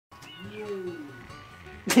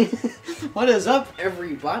What is up,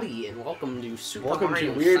 everybody, and welcome to Super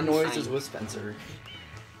Mario Weird Sunshine. Noises with Spencer.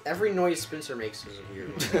 Every noise Spencer makes is a weird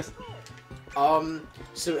noise.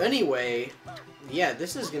 So anyway, yeah,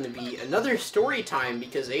 this is going to be another story time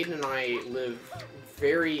because Aidan and I live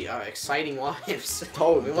very exciting lives.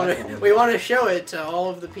 Oh, we want to show it to all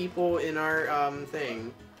of the people in our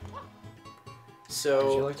thing. So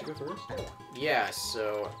would you like to go first? Yeah,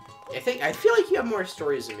 so I feel like you have more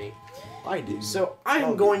stories than me. I do. So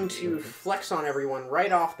I'm going to flex on everyone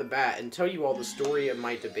right off the bat and tell you all the story of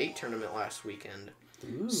my debate tournament last weekend.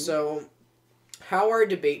 Ooh. So how our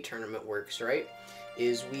debate tournament works, right,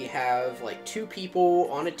 is we have like two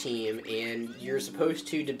people on a team and you're supposed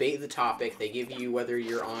to debate the topic. They give you whether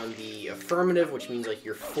you're on the affirmative, which means like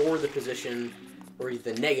you're for the position, or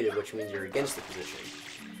the negative, which means you're against the position.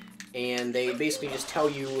 And they basically just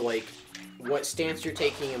tell you like what stance you're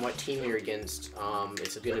taking and what team you're against.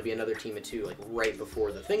 It's going to be another team of two, like right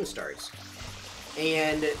before the thing starts.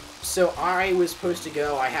 And so I was supposed to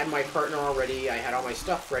go. I had my partner already. I had all my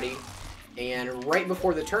stuff ready. And right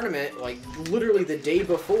before the tournament, like literally the day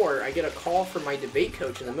before, I get a call from my debate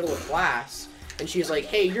coach in the middle of class. And she's like,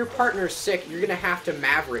 hey, your partner's sick. You're going to have to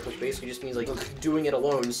Maverick, which basically just means like doing it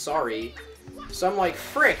alone. Sorry. So I'm like,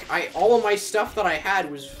 frick. All of my stuff that I had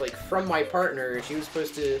was like from my partner. She was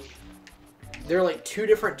supposed to... There are like two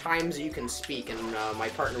different times that you can speak, and my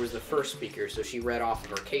partner was the first speaker, so she read off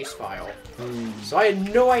of her case file. So I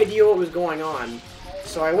had no idea what was going on.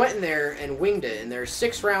 So I went in there and winged it, and there's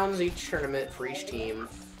 6 rounds each tournament for each team.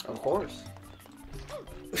 Of course.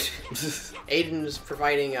 Aidan's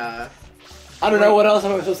providing I don't know what else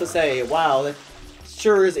I'm supposed to say. Wow, that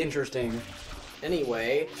sure is interesting.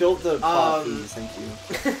 Anyway. Fill the pot, please.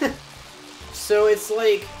 Thank you. So it's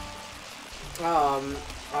like,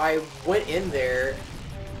 I went in there,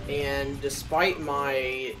 and despite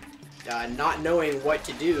my not knowing what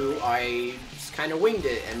to do, I just kind of winged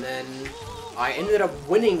it, and then I ended up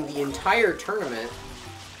winning the entire tournament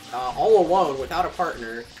all alone without a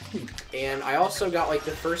partner. And I also got like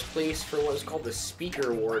the first place for what was called the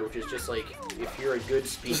Speaker Award, which is just like if you're a good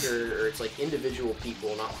speaker, or it's like individual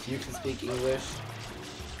people, not you can speak English.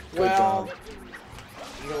 Good well, job.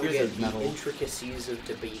 You don't Here's get a medal. the intricacies of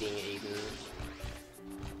debating, Aidan.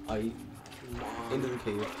 Into the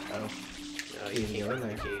cave. Oh. No, you can't go in go in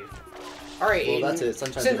there. the cave. Alright, Well, Aidan, that's it.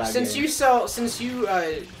 Sunshine's a bad since game. you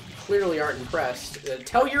clearly aren't impressed,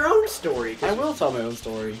 tell your own story. I will tell my own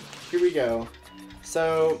story. Here we go.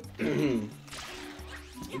 So, did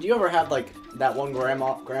you ever have like that one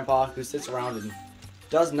grandpa who sits around and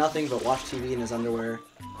does nothing but watch TV in his underwear?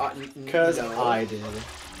 Because no. I did.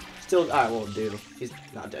 Still, I won't do. He's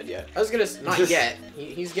not dead yet. I was gonna not yet.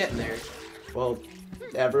 He's getting there. Well,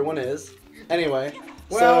 everyone is. Anyway.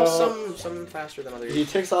 Well, so, some faster than others. he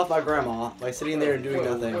ticks off my grandma by sitting there and doing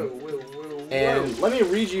nothing. Whoa. And let me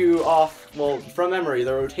read you off, well, from memory,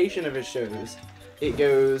 the rotation of his shows. It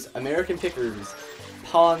goes American Pickers,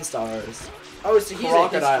 Pawn Stars, Oh, so he's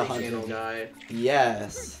Crocodile a History Channel Hunting. guy.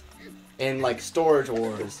 Yes, and like Storage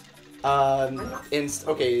Wars.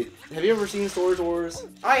 Okay, have you ever seen Storage Wars?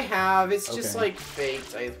 I have. It's just Okay. like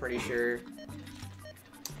faked. I'm pretty sure.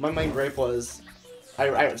 My main gripe was,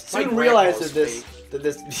 I soon grandpa realized was that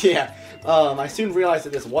this, yeah, I soon realized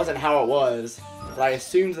that this wasn't how it was. But I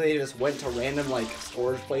assumed they just went to random like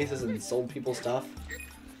storage places and sold people stuff,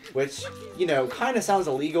 which, you know, kind of sounds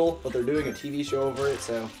illegal, but they're doing a TV show over it,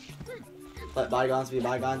 so let bygones be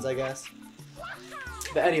bygones, I guess.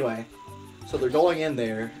 But anyway, so they're going in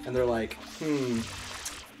there and they're like,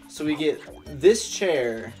 so we get this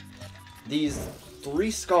chair, these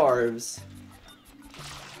 3 scarves,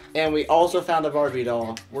 and we also found a Barbie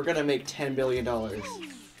doll. We're gonna make $10 billion.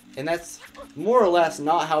 And that's more or less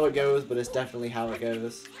not how it goes, but it's definitely how it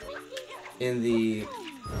goes. In the,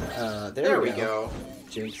 there we go.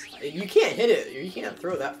 Jinx. You can't hit it. You can't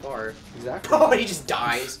throw that far. Exactly. Oh, he just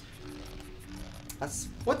dies. That's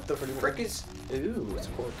What the frick is... ooh, it's a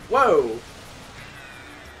cork. Whoa.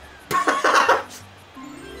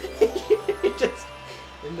 Just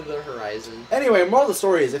into the horizon. Anyway, moral of the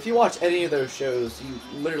story is, if you watch any of those shows, you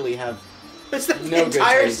literally have That's the no good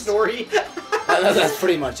entire taste. story. That's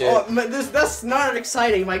pretty much it. Oh, that's not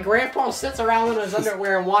exciting. My grandpa sits around in his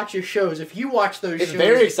underwear and watches shows. If you watch those It's shows...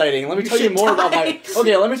 very exciting. Let me you tell you should more about die.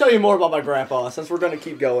 Okay, let me tell you more about my grandpa, since we're gonna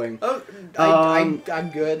keep going. Oh, I'm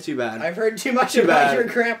good. Too bad. I've heard too much Too about bad. your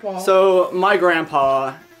grandpa. So, my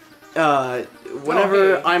grandpa,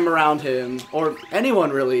 whenever hey. I'm around him, or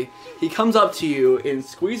anyone really, he comes up to you and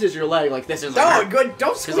squeezes your leg like this. Is like, Oh, good.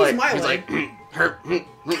 Don't squeeze my leg. And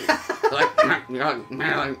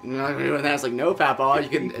that's like, no, Papa, you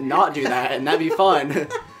can not do that, and that'd be fun.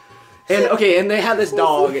 And they had this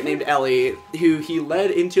dog named Ellie who he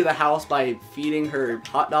led into the house by feeding her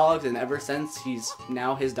hot dogs, and ever since he's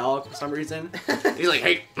now his dog for some reason. He's like,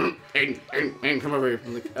 hey, Aiden, come over here.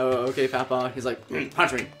 I'm like, oh, okay, Papa. He's like,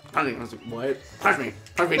 punch me. I was like, what? Punch me,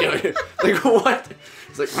 do it. Like, what?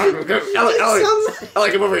 He's like,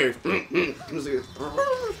 Ellie, come over here. And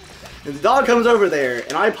the dog comes over there,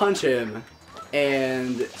 and I punch him,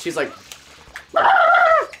 and she's like,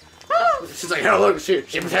 oh look, she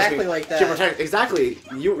protects exactly me. Like that. She protects exactly.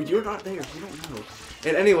 You're not there. You don't know.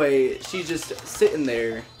 And anyway, she's just sitting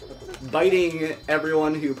there, biting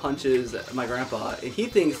everyone who punches my grandpa, and he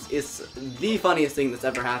thinks it's the funniest thing that's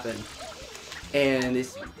ever happened. And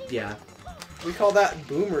it's We call that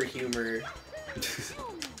boomer humor.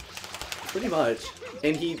 Pretty much.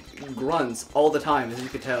 And he grunts all the time, as you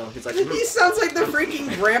can tell. He's like, He sounds like the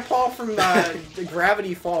freaking grandpa from the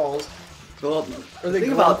Gravity Falls. well, Or the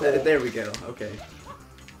think about Grunkle. that. There we go. Okay.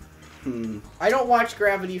 I don't watch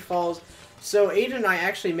Gravity Falls, so Aidan and I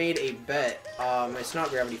actually made a bet. It's not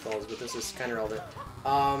Gravity Falls, but this is kind of relevant.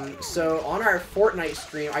 So on our Fortnite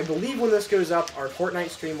stream, I believe when this goes up, our Fortnite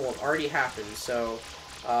stream will have already happened. So,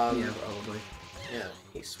 Yeah, probably. yeah,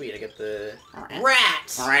 hey, sweet, I get the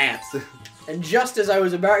rats. Rats. And just as I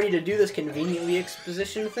was about ready to do this conveniently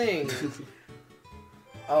exposition thing,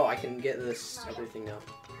 oh, I can get this other thing now.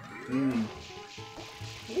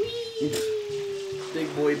 Whee!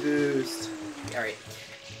 Big boy boost. Alright.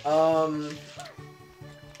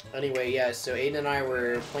 Anyway, yeah, so Aiden and I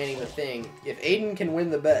were planning the thing. If Aiden can win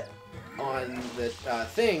the bet on the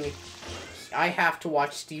thing, I have to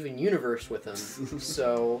watch Steven Universe with him.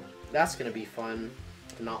 So that's gonna be fun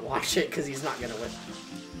to not watch it because he's not gonna win.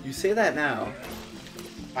 You say that now.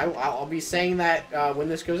 I'll be saying that when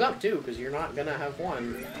this goes up too, because you're not gonna have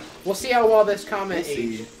won. We'll see how well this comment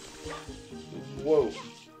aged. Whoa.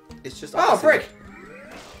 It's just Oh, frick!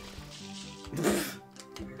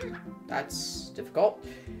 That's difficult.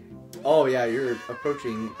 Oh yeah, you're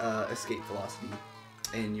approaching escape velocity,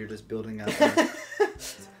 and you're just building up.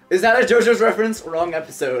 Is that a JoJo's reference? Wrong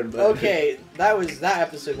episode. But... Okay, that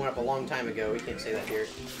episode went up a long time ago. We can't say that here.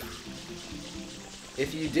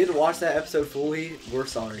 If you did watch that episode fully, we're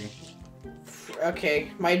sorry.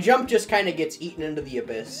 Okay, my jump just kind of gets eaten into the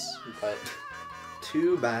abyss, but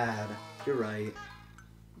Too bad. You're right.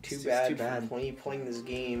 too It's bad. too bad. For playing this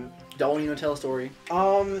game. Don't even tell a story.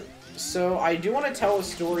 So I do want to tell a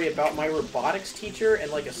story about my robotics teacher and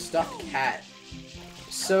like a stuffed cat.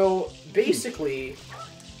 So basically,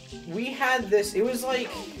 we had this. It was like,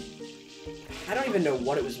 I don't even know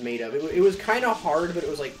what it was made of. It was kind of hard, but it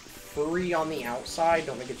was like furry on the outside.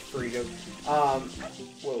 Don't make it furry joke.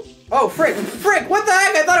 Whoa. Oh, frick! What the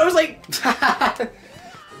heck? I thought it was like.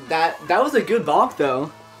 that was a good balk though.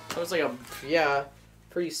 It was like yeah,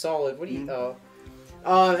 pretty solid. What do you?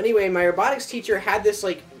 Anyway, my robotics teacher had this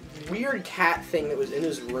like weird cat thing that was in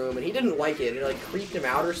his room, and he didn't like it. It like creeped him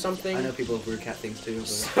out or something. I know people have weird cat things too. But...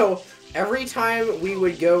 So every time we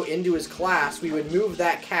would go into his class, we would move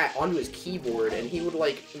that cat onto his keyboard, and he would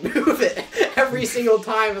like move it every single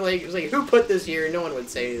time. And like it was like, who put this here? And no one would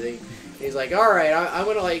say anything. And he's like, all right, I'm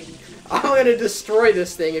gonna destroy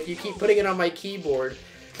this thing if you keep putting it on my keyboard.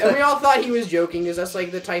 And we all thought he was joking, because that's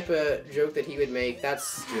like the type of joke that he would make.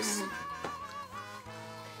 That's just.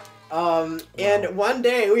 And one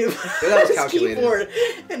day we put on his keyboard,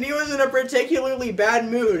 and he was in a particularly bad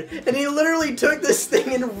mood, and he literally took this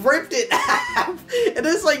thing and ripped it in half. And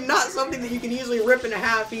it's like not something that you can easily rip in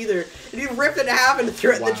half either. And he ripped it in half and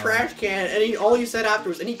threw it in the trash can. And all he said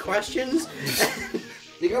afterwards, "Any questions?"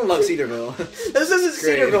 You're gonna love Cedarville. This isn't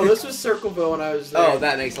Cedarville. This was Circleville when I was there. Oh,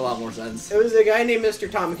 that makes a lot more sense. It was a guy named Mr.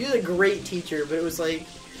 Thomas. He was a great teacher, but it was like,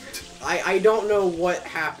 I don't know what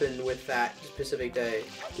happened with that specific day.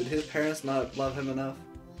 Did his parents not love him enough?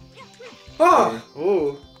 Oh!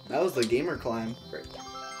 Ooh, that was the gamer climb.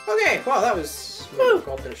 Okay, well, that was more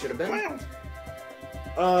difficult than it should have been.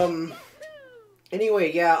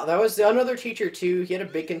 Anyway, yeah, that was another teacher, too. He had a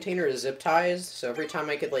big container of zip ties, so every time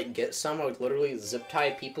I could, like, get some, I would literally zip tie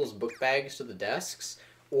people's book bags to the desks.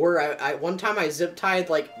 Or one time I zip tied,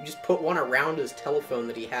 like, just put one around his telephone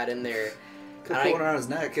that he had in there. Could put one around his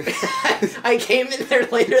neck. I came in there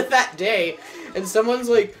later that day, and someone's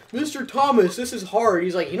like, "Mr. Thomas, this is hard."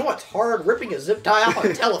 He's like, "You know what's hard? Ripping a zip tie off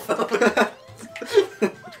a telephone."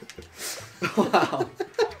 Wow.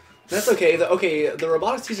 That's okay. The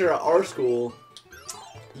robotics teacher at our school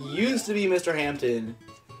used to be Mr. Hampton,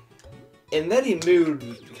 and then he moved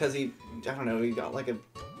because he got like a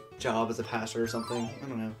job as a pastor or something. I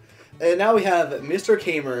don't know. And now we have Mr.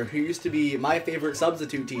 Kamer, who used to be my favorite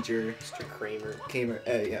substitute teacher. Mr. Kramer. Kamer,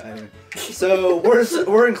 yeah, anyway. So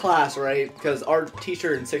we're in class, right? Because our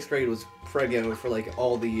teacher in 6th grade was preggo for like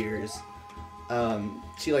all the years.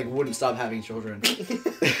 She like wouldn't stop having children.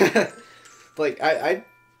 Like I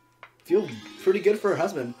feel pretty good for her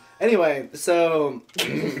husband. Anyway, so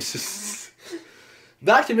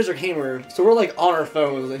back to Mr. Kamer. So we're like on our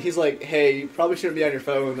phones, and he's like, "Hey, you probably shouldn't be on your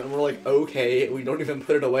phone." And we're like, "Okay." We don't even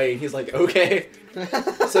put it away. And he's like, "Okay."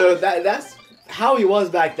 So that's how he was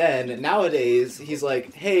back then. Nowadays, he's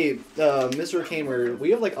like, "Hey, Mr. Kamer,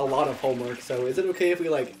 we have like a lot of homework. So is it okay if we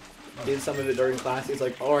like did some of it during class?" He's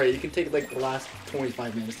like, "All right, you can take like the last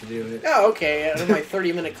 25 minutes to do it." Oh, okay. In my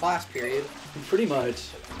 30-minute class period. Pretty much.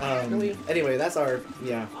 Really? Anyway, that's our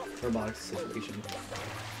robotics situation.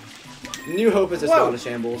 New Hope is just going to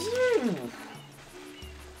shambles.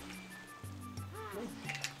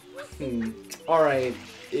 Alright,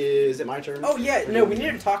 is it my turn? Oh yeah, no, we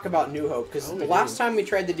need to talk about New Hope, because the last do. time we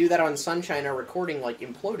tried to do that on Sunshine, our recording, like,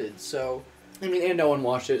 imploded, so... I mean, and no one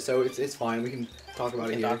watched it, so it's fine. We can talk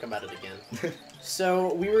about it here. talk about it again.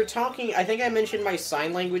 So, we were talking, I think I mentioned my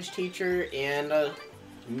sign language teacher, and,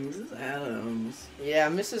 Mrs. Adams. yeah,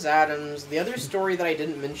 Mrs. Adams. The other story that I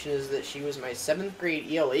didn't mention is that she was my 7th grade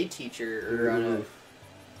ELA teacher, or,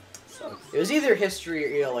 it was either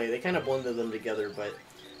history or ELA. They kind of blended them together, but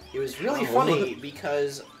it was really funny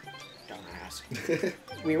because... Don't ask.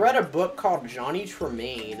 We read a book called Johnny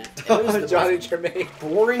Tremaine. It was the Johnny Tremaine.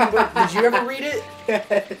 boring book. Did you ever read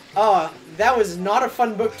it? That was not a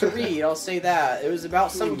fun book to read, I'll say that. It was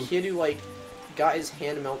about some kid who, like, got his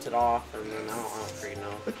hand melted off, and then I don't freaking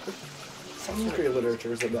know. Some history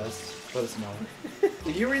literature is the best. Let us know.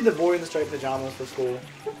 Did you read The Boy in the Striped Pajamas for school?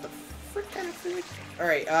 What the frick kind of physics?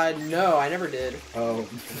 Alright, no, I never did. Oh.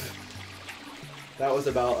 That was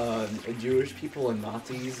about Jewish people and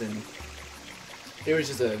Nazis, and it was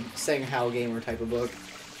just a Sang Hao Gamer type of book.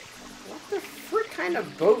 What the frick kind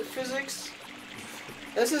of boat physics?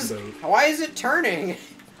 This is... Boat. Why is it turning?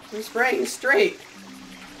 I'm spraying straight.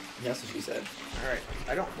 That's what she said. Alright,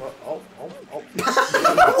 I don't... Oh.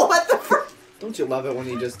 What the frick? Don't you love it when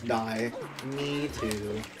you just die? Me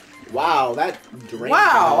too. Wow, that drank.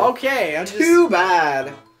 Wow, okay. I'm Too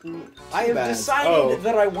bad. I have decided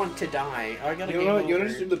that I want to die. I gotta You want to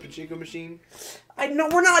just do the pachinko machine? No,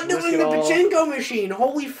 we're not doing the pachinko machine.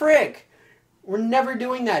 Holy frick! We're never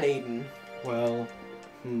doing that, Aidan. Well,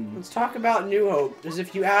 Let's talk about New Hope. Because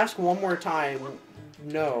if you ask one more time,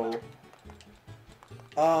 no.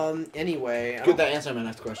 Anyway. Good, that answered my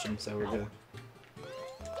next question, so we're good.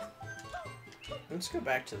 Let's go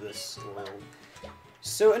back to this world.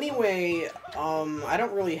 So anyway, I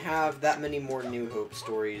don't really have that many more New Hope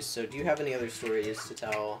stories, so do you have any other stories to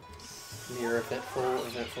tell in your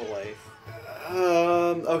eventful life?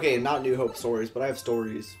 Okay, not New Hope stories, but I have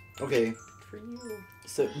stories. Okay. For you.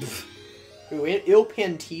 So... Ooh, Il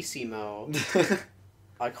Pantissimo.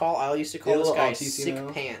 I used to call this guy Altissimo.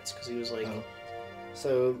 Sick Pants, because he was like... Oh.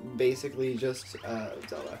 So, basically just,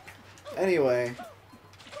 Zelda. Anyway...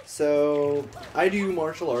 So, I do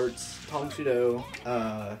martial arts, Tong Soo-Do,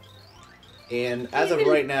 and as of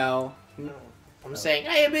right now... I'm saying,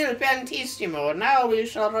 I am Il Pantissimo, now we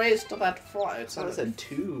shall race to that fly. I thought I said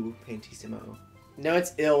two Pantissimo. No,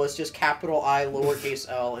 it's ill, it's just capital I, lowercase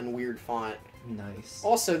l, and weird font. Nice.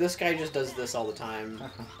 Also, this guy just does this all the time.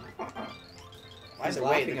 By the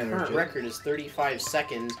way, the current record is 35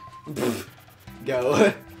 seconds.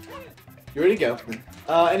 Go. You ready to go?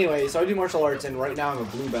 Anyway, so I do martial arts, and right now I'm a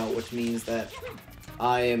blue belt, which means that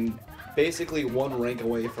I am basically one rank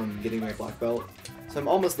away from getting my black belt. So I'm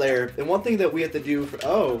almost there. And one thing that we have to do for...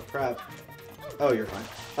 Oh, crap. Oh, you're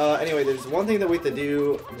fine. Anyway, there's one thing that we have to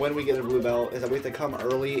do when we get a blue belt, is that we have to come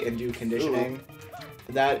early and do conditioning.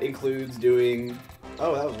 Ooh. That includes doing...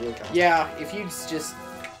 Oh, that was really kind. Yeah, if you just...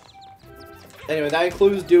 Anyway, that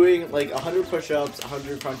includes doing like 100 push-ups,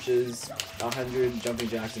 100 crunches, 100 jumping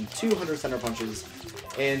jacks, and 200 center punches.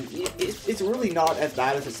 And it's really not as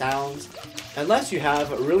bad as it sounds, unless you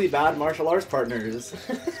have really bad martial arts partners.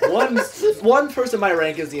 One person my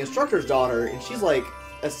rank is the instructor's daughter, and she's like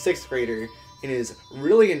a 6th grader, and is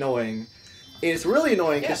really annoying. And it's really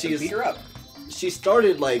annoying because beat her up. She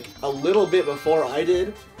started like a little bit before I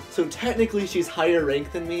did. So technically, she's higher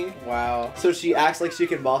ranked than me. Wow. So she acts like she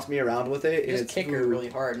can boss me around with it. You just kick her really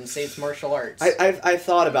hard and say it's martial arts. I've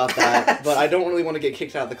thought about that, but I don't really want to get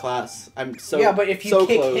kicked out of the class. I'm so Yeah, but if you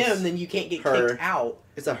kick close. him, then you can't get kicked out.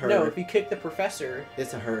 It's a her. No, if you kick the professor.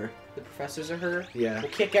 It's a her. The professor's a her? Yeah.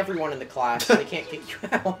 We'll kick everyone in the class, so they can't kick you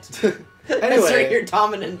out. Anyway. Assert your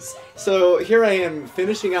dominance. So here I am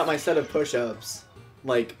finishing out my set of push-ups,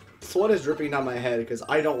 like sweat is dripping down my head because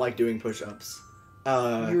I don't like doing push-ups.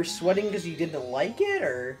 You were sweating because you didn't like it,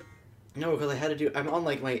 or? No, because I had to do... I'm on,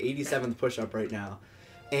 like, my 87th push-up right now.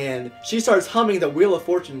 And she starts humming the Wheel of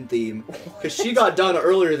Fortune theme because she got done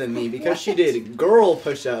earlier than me because she did girl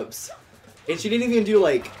push-ups. And she didn't even do,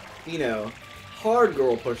 like, you know, hard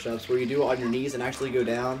girl push-ups where you do it on your knees and actually go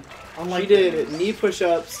down. She did knee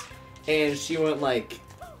push-ups, and she went, like,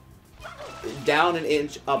 down an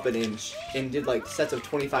inch, up an inch, and did, like, sets of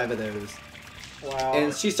 25 of those. Wow.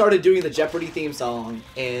 And she started doing the Jeopardy theme song,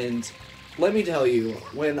 and let me tell you,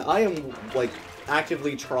 when I am, like,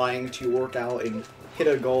 actively trying to work out and hit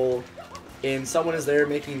a goal, and someone is there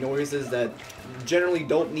making noises that generally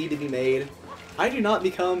don't need to be made, I do not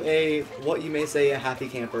become a, what you may say, a happy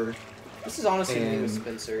camper. This is honestly me with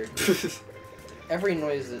Spencer. Every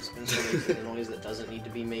noise that Spencer makes is a noise that doesn't need to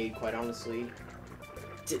be made, quite honestly.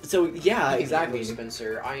 So, yeah, exactly. Me,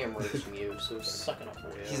 Spencer, I am roasting you, so suck it up,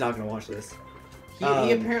 boy. He's not going to watch this.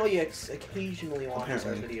 He apparently occasionally watches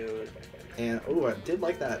our videos. And, oh, I did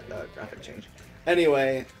like that graphic change.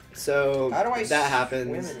 Anyway, so how do I that happens.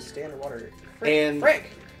 Swim and stay underwater? And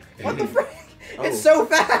Frick! What the frick? Oh. It's so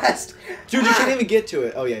fast! Dude, you can't even get to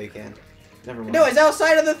it. Oh, yeah, you can. Never mind. No, it's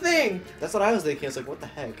outside of the thing! That's what I was thinking. I was like, what the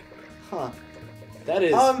heck? Huh. That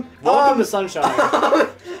is... welcome to Sunshine.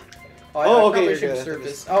 Okay, you're good.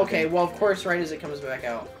 Surface. Okay, well, of course, right as it comes back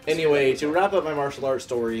out. Anyway, to wrap up my martial arts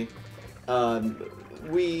story,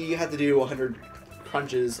 we had to do 100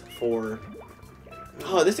 crunches for...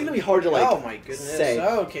 Oh, this is gonna be hard to, like, oh my goodness. Say.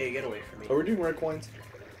 Okay, get away from me. Are we doing red coins?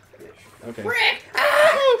 Okay. Frick!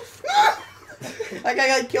 That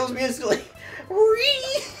guy like, kills me instantly.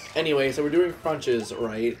 Anyway, so we're doing crunches,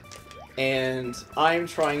 right? And I'm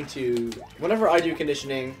trying to... Whenever I do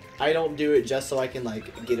conditioning, I don't do it just so I can,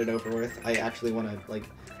 like, get it over with. I actually want to, like,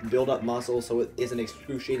 build up muscle so it isn't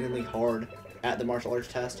excruciatingly hard at the martial arts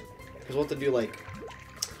test. Because we'll have to do, like,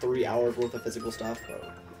 3 hours worth of physical stuff.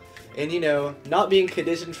 And, you know, not being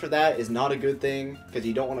conditioned for that is not a good thing, because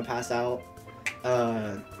you don't want to pass out.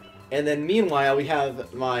 And then, meanwhile, we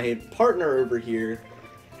have my partner over here,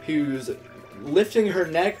 who's lifting her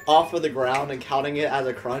neck off of the ground and counting it as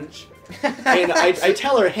a crunch. And I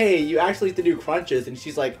tell her, hey, you actually have to do crunches. And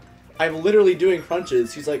she's like, I'm literally doing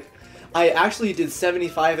crunches. She's like, I actually did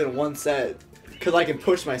 75 in one set, because I can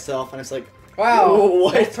push myself. And it's like, wow,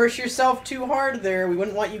 what? Don't push yourself too hard there. We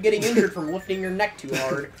wouldn't want you getting injured from lifting your neck too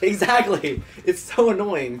hard. Exactly. It's so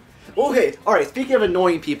annoying. Okay, alright, speaking of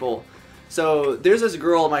annoying people. So, there's this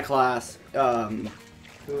girl in my class, Layla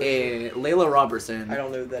Robertson. I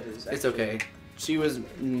don't know who that is. Actually. It's okay. She was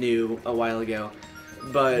new a while ago.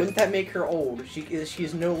 But wouldn't that make her old?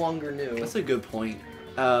 She's no longer new. That's a good point.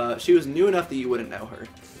 She was new enough that you wouldn't know her.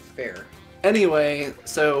 Fair. Anyway,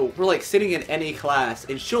 so we're like sitting in any class,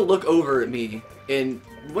 and she'll look over at me, and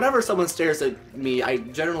whenever someone stares at me, I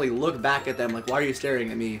generally look back at them like, why are you staring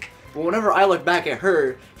at me? But whenever I look back at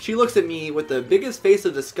her, she looks at me with the biggest face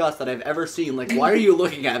of disgust that I've ever seen, like, why are you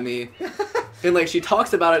looking at me? And like, she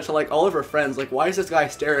talks about it to like all of her friends, like, why is this guy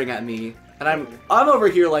staring at me? And I'm over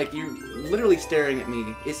here like, you literally staring at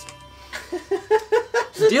me. It's...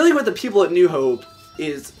 Dealing with the people at New Hope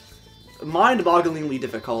is mind-bogglingly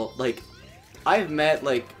difficult. Like, I've met,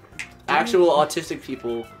 like, actual autistic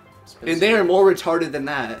people, and they are more retarded than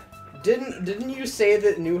that. Didn't you say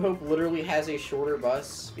that New Hope literally has a shorter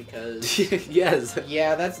bus? Because... Yes.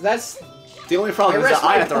 Yeah, that's... The only problem is that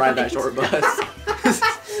I have to ride that short bus.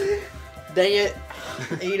 Dang it.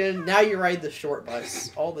 Aidan, now you ride the short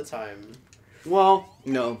bus all the time. Well,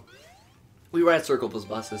 no. We ride circle bus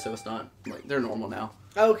buses, so it's not, like, they're normal now.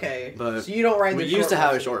 Okay. But so you don't ride the short bus. We used to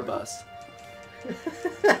have a short bus.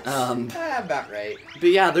 About right. But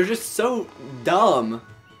yeah, they're just so dumb.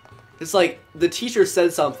 It's like, the teacher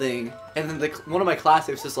said something, and then one of my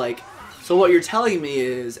classmates is like, so what you're telling me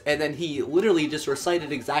is, and then he literally just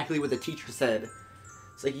recited exactly what the teacher said.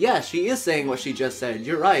 It's like, yeah, she is saying what she just said.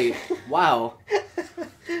 You're right. Wow.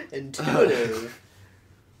 Intuitive.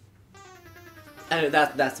 And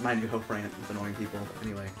that's my New Hope rant with annoying people.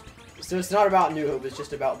 Anyway. So it's not about New Hope, it's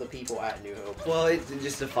just about the people at New Hope. Well, it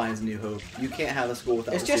just defines New Hope. You can't have a school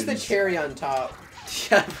without It's just students. the cherry on top.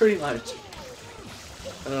 Yeah, pretty much.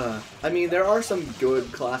 I mean, there are some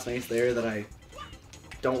good classmates there that I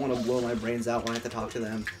don't want to blow my brains out when I have to talk to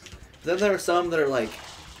them. Then there are some that are, like,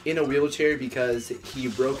 in a wheelchair because he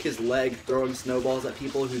broke his leg throwing snowballs at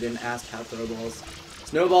people who didn't ask how to throw balls.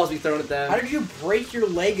 Snowballs be thrown at them. How did you break your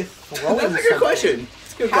leg throwing That's a good question.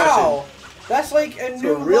 That's a good how? question. That's like a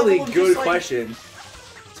new really level of good just, question.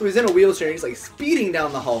 So he's in a wheelchair, and he's like speeding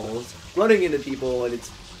down the halls, running into people, and it's...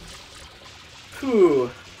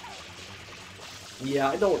 Whew. Yeah,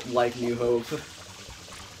 I don't like New Hope.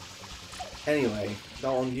 Anyway,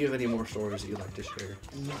 Dalton, do you have any more stories that you'd like to share?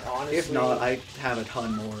 Honestly, If not, I have a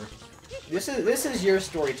ton more. this is your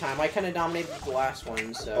story time. I kind of dominated the last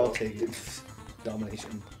one, so I'll take it.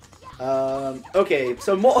 Domination. Okay,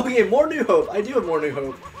 so more New Hope. I do have more New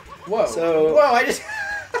Hope. Whoa. So- whoa, I just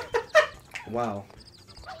Wow.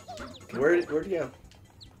 Where'd it go?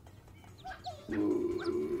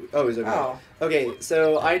 Ooh. Oh, he's okay. Oh. Okay,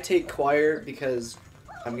 so I take choir because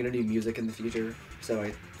I'm gonna do music in the future. So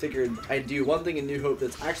I figured I'd do one thing in New Hope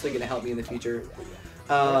that's actually gonna help me in the future.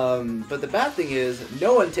 But the bad thing is,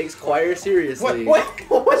 no one takes choir seriously. What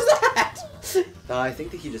was that? I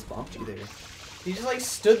think that he just bonked you there. He just like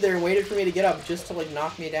stood there and waited for me to get up just to like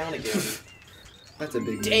knock me down again. That's a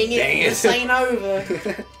big Dang it, this ain't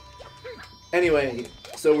over. Anyway,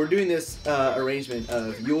 so we're doing this arrangement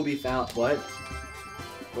of you will be found. What?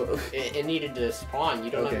 It needed to spawn.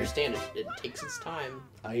 You don't Okay. understand. It takes its time.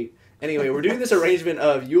 Anyway, we're doing this arrangement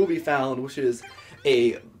of You Will Be Found, which is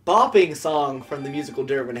a bopping song from the musical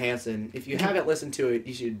Derwin Hansen. If you haven't listened to it,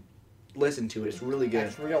 you should listen to it. It's really good.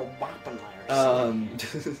 That's real bopping.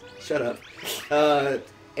 Shut up.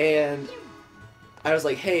 And I was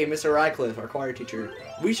like, hey, Mr. Radcliffe, our choir teacher,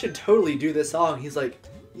 we should totally do this song. He's like,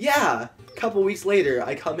 yeah. A couple weeks later,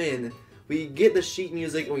 I come in, we get the sheet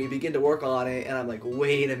music, and we begin to work on it, and I'm like,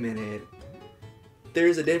 wait a minute.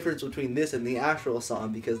 There's a difference between this and the actual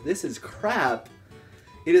song, because this is crap.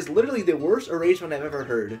 It is literally the worst arrangement I've ever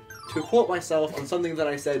heard. To quote myself on something that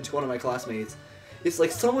I said to one of my classmates, it's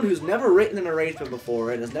like someone who's never written an arrangement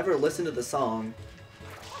before and has never listened to the song,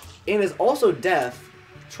 and is also deaf,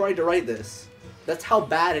 tried to write this. That's how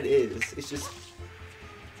bad it is. It's just...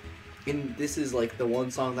 And this is like the one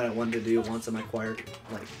song that I wanted to do once in my choir,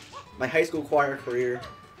 like, my high school choir career.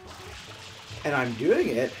 And I'm doing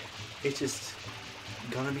it. It's just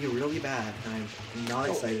gonna be really bad, and I'm not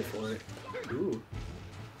excited for it. Ooh.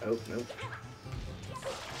 Oh, nope.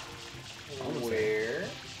 Where?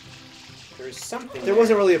 There's something. There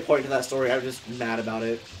wasn't really a point to that story. I was just mad about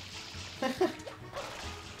it.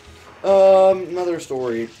 Another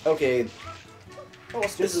story. Okay, Oh,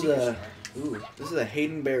 this is a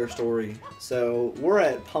Hayden Bear story. So we're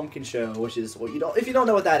at Pumpkin Show, which is what if you don't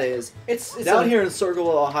know what that is, It's down here in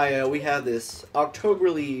Circleville, Ohio. We have this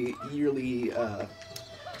Octoberly yearly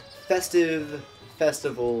festive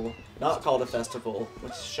festival, not called a festival,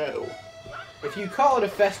 which is a show. If you call it a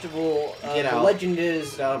festival, Get the out. legend is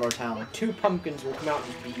It's out of our town. 2 pumpkins will come out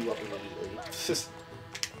and beat you up immediately.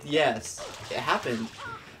 Yes, it happened.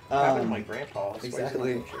 Happened to my grandpa. That's why he's in my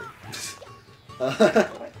Exactly.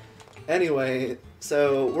 picture. Anyway,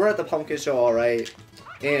 so we're at the pumpkin show, all right,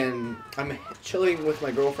 and I'm chilling with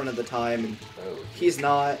my girlfriend at the time, and Oh, he's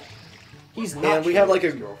not, he's not. and we have like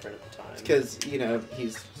his a girlfriend at the time. because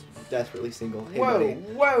he's desperately single. Hey, Whoa, buddy.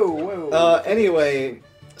 whoa. Anyway,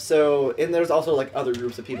 so and there's also like other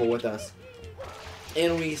groups of people with us,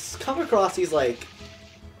 and we come across these like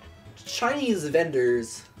Chinese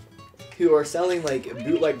vendors who are selling like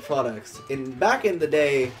bootleg products. And back in the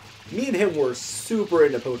day, me and him were super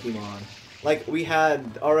into Pokemon. Like, we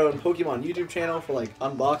had our own Pokemon YouTube channel for like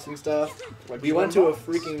unboxing stuff. What'd We you went to a unbox?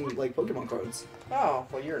 freaking like Pokemon cards. Oh,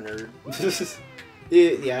 well, you're a nerd.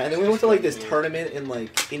 Yeah, and then we went to like this tournament in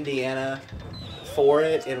like Indiana for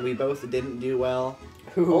it, and we both didn't do well.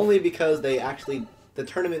 Only because the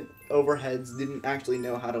tournament overheads didn't actually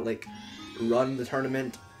know how to like run the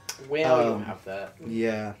tournament. Well, you don't have that.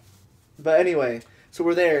 Yeah. But anyway, so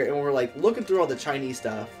we're there and we're like looking through all the Chinese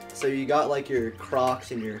stuff. So you got like your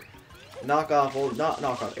Crocs and your knockoff, well, not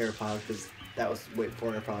knockoff AirPods, because that was way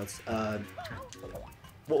before AirPods.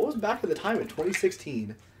 What was back at the time in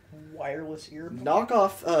 2016? Wireless ear.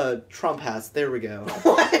 Knockoff Trump hats. There we go.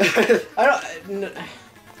 I don't.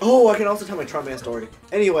 Oh, I can also tell my Trump man story.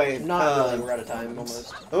 Anyway, Not really. We're out of time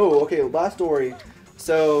almost. Oh, okay, last story.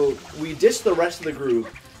 So, we ditched the rest of the group,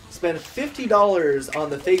 spent $50 on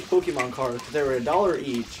the fake Pokemon cards, because they were $1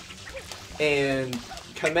 each, and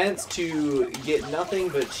commenced to get nothing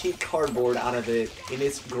but cheap cardboard out of it, and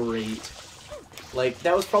it's great. Like,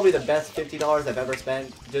 that was probably the best $50 I've ever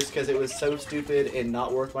spent, just because it was so stupid and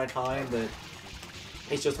not worth my time, but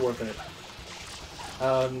it's just worth it.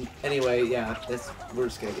 Anyway, yeah, we're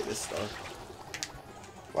just gonna get this stuff.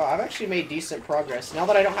 Well, I've actually made decent progress. Now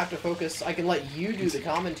that I don't have to focus, I can let you do the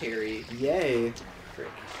commentary. Yay. Frick.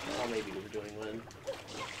 Well, maybe we're doing one.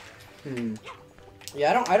 Hmm.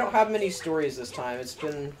 Yeah, I don't have many stories this time. It's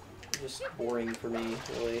been just boring for me,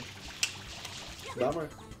 really. Bummer.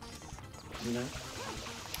 You know?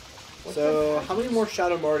 So, how many more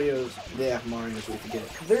Shadow Marios? Yeah, Marios we could get.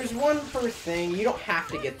 There's one per thing. You don't have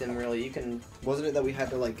to get them, really. You can... Wasn't it that we had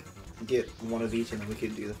to, like, get one of each and then we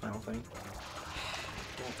could do the final thing?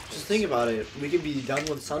 I Just think about it. We could be done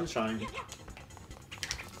with Sunshine.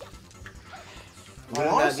 I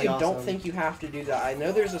honestly don't think you have to do that. I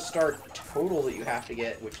know there's a star total that you have to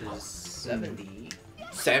get, which is 70.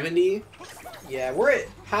 70? Yeah, we're at...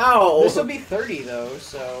 How? This will be 30, though,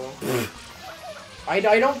 so... I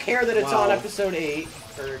don't care that it's on episode 8,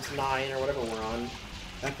 or it's 9, or whatever we're on.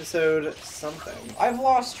 Episode something. I've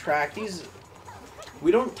lost track. These...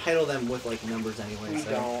 We don't title them with, like, numbers anyway, We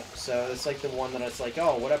don't, so it's like the one that it's like,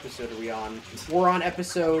 oh, what episode are we on? We're on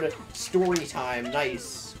episode story time.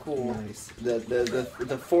 Nice. Cool. Nice.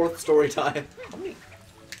 The fourth story time.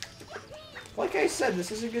 Like I said,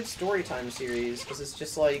 this is a good story time series, because it's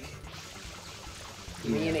just like...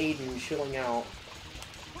 Me and Aidan chilling out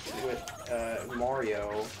with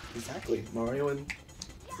Mario. Exactly. Mario and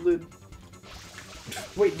Lud.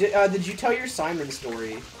 Wait, did you tell your Simon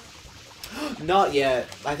story? Not yet.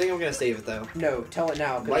 I think I'm gonna save it though. No, tell it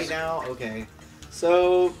now. Right now? Okay.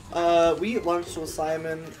 So, we eat lunch with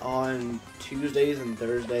Simon on Tuesdays and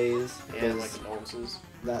Thursdays. Yeah, like condolences.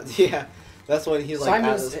 Yeah, that's when he's like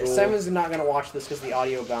at the school. Simon's not gonna watch this because the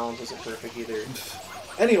audio balance isn't perfect either.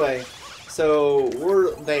 Anyway, so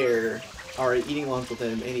we're there, alright, eating lunch with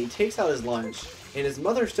him, and he takes out his lunch, and his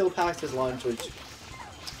mother still packs his lunch, which,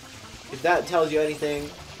 if that tells you anything,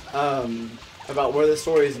 about where the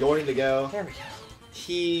story is going to go. There we go.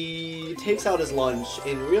 He takes out his lunch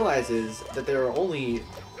and realizes that there are only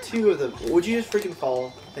 2 of the... Would you just freaking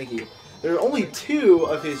fall? Thank you. There are only 2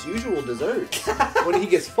 of his usual desserts when he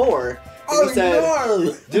gets 4. And he said,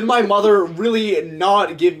 no! Did my mother really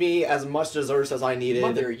not give me as much desserts as I needed?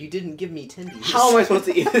 Mother, you didn't give me tendies. How am I supposed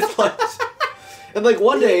to eat this lunch? And like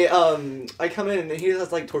one day, I come in and he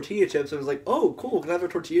has like tortilla chips and I was like, oh cool, can I have a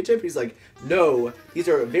tortilla chip? He's like, no, these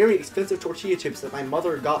are very expensive tortilla chips that my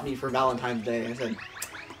mother got me for Valentine's Day. I said,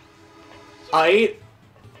 aight,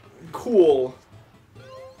 cool.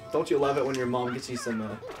 Don't you love it when your mom gets you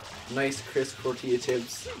some nice crisp tortilla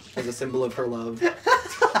chips as a symbol of her love?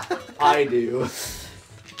 I do.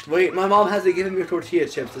 Wait, my mom hasn't given me tortilla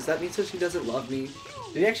chips. Does that mean so she doesn't love me?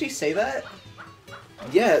 Did he actually say that?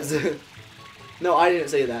 Yes. No, I didn't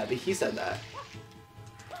say that, but he said that.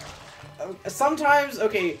 Sometimes,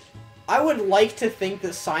 okay, I would like to think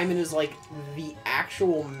that Simon is, like, the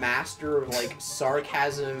actual master of, like,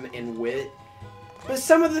 sarcasm and wit. But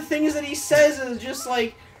some of the things that he says is just,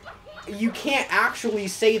 like, you can't actually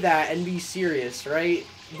say that and be serious, right?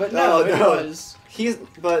 But no, it was.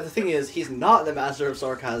 But the thing is, he's not the master of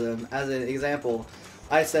sarcasm. As an example,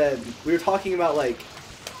 I said, we were talking about, like,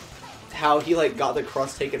 how he, like, got the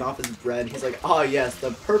crust taken off his bread. He's like, oh, yes,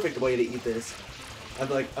 the perfect way to eat this. I'm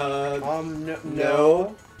like,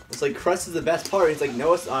 no. It's like, crust is the best part. He's like,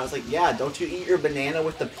 no, it's not. It's like, yeah, don't you eat your banana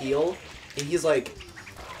with the peel? And he's like,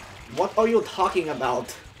 what are you talking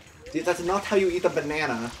about? Dude, that's not how you eat the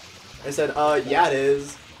banana. I said, yeah, it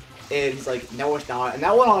is. And he's like, no, it's not. And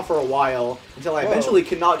that went on for a while until I eventually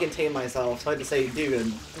could not contain myself. So I had to say, dude,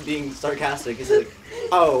 and being sarcastic. He's like,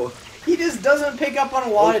 oh. He just doesn't pick up on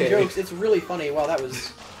a lot of jokes. It's really funny. Wow, that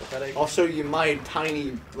was pathetic. I'll show you my tiny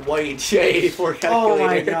white J4 calculator. Oh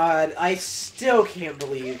my god, I still can't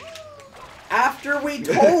believe. After we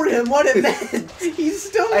told him what it meant, he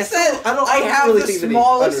still said, I have really the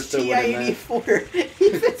smallest TI-84.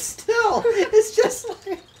 Even still, it's just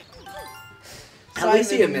like... At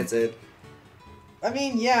least he admits it. I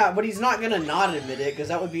mean, yeah, but he's not gonna not admit it, because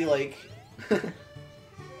that would be like...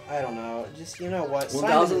 I don't know. Just, you know what?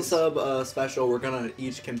 1,000 sub special, we're gonna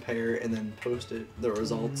each compare and then post the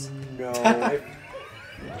results. No.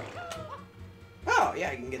 Oh, yeah,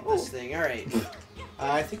 I can get this thing. Alright.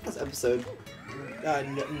 I think that's episode.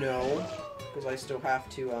 No. Because I still have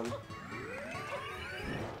to,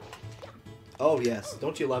 Oh, yes.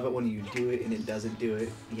 Don't you love it when you do it and it doesn't do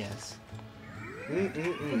it? Yes.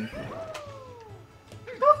 Woohoo!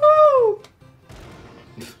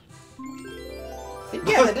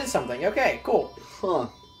 Yeah, that did something. Okay, cool. Huh.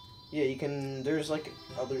 Yeah, you can... There's, like,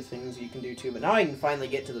 other things you can do, too. But now I can finally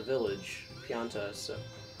get to the village. Pianta, so...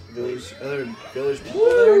 Other village people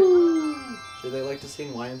there? Do they like to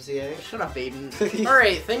sing YMCA? Shut up, Aidan.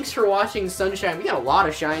 Alright, thanks for watching Sunshine. We got a lot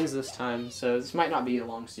of shines this time, so this might not be a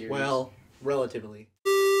long series. Well, relatively.